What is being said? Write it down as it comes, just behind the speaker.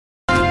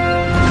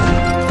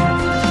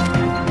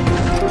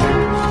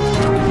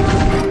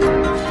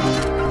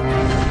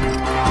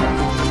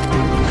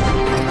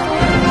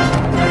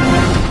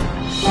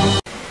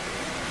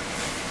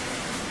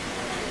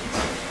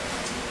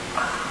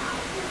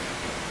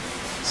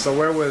So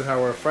we're with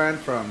our friend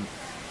from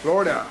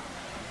Florida,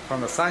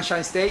 from the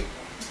Sunshine State.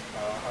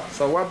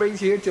 So what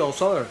brings you here to El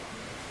Salvador?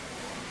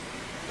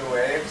 The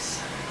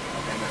waves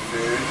and the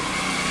food,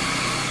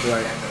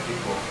 Right. and the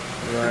people.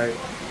 Right.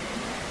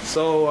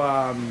 So,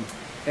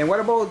 and what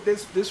about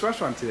this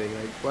restaurant today?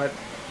 Like,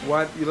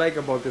 what you like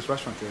about this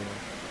restaurant today?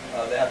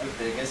 They have the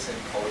biggest and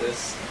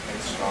coldest and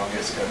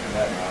strongest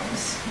coconut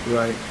rums.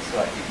 Right. So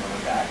I keep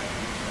coming back.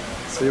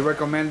 So you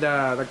recommend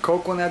the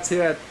coconuts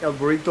here at El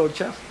Burrito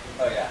Chef?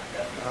 Oh yeah,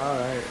 definitely. All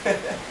right.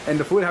 And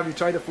the food? Have you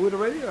tried the food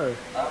already, or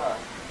No.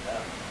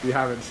 you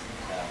haven't?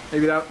 No,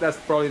 Maybe that's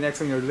probably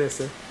next on your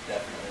list. Eh?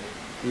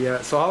 definitely. Yeah.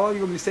 So how long are you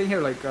gonna be staying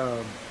here? Like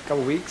a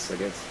couple weeks, I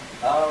guess.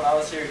 I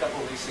was here a couple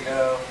weeks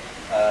ago.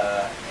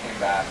 Came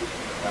back.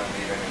 I'm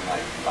leaving in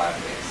like 5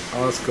 days.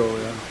 Oh, let's go.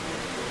 Yeah.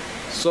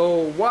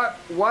 So what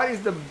is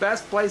the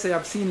best place I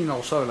have seen in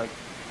El Salvador, like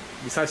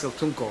besides El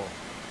Tunco?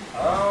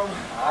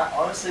 I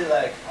honestly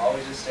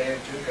always just stay in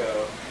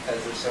Tunco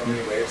because there's so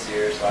many waves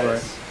here. So I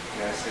Right. just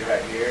stay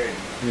right here and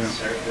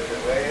surf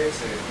different waves.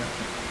 And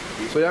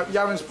So you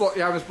haven't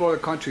explored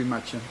the country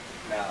much. Yeah?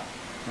 no,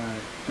 All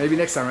right. Maybe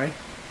next time, right?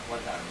 one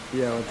time.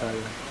 Yeah, one time.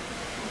 Yeah.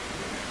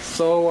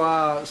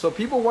 So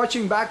people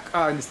watching back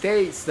in the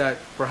States that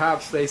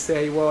perhaps they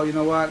say, well, you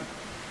know what,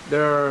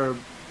 they're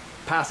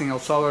passing El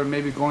Salvador,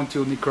 maybe going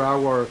to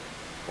Nicaragua or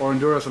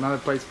Honduras or another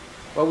place.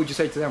 What would you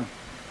say to them?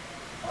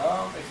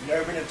 If you've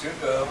never been to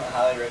Tunco, I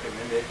highly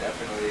recommend it,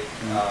 definitely.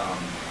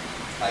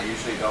 I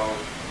usually don't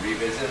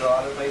revisit a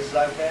lot of the places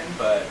I've been,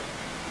 but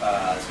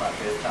it's my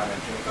 5th time in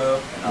Tunco,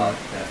 and I'll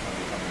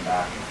definitely be coming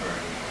back for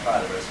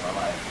probably the rest of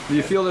my life. Do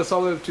you feel El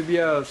Salvador to be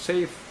a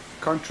safe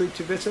country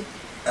to visit?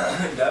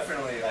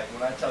 Definitely. Like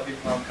when I tell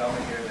people I'm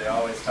coming here, they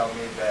always tell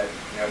me that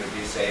to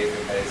be safe,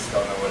 and they just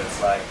don't know what it's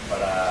like.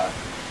 But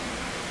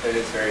it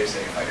is very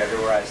safe. Like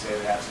everywhere I stay,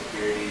 they have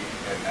security,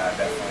 and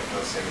definitely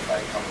feel safe.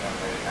 Like coming home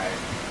late at night.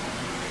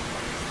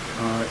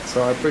 All right.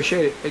 So I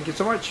appreciate it. Thank you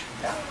so much.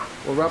 Yeah.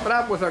 We'll wrap it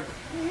up with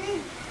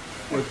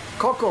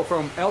Coco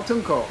from El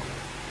Tunco.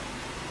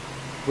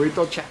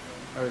 Burrito Chat.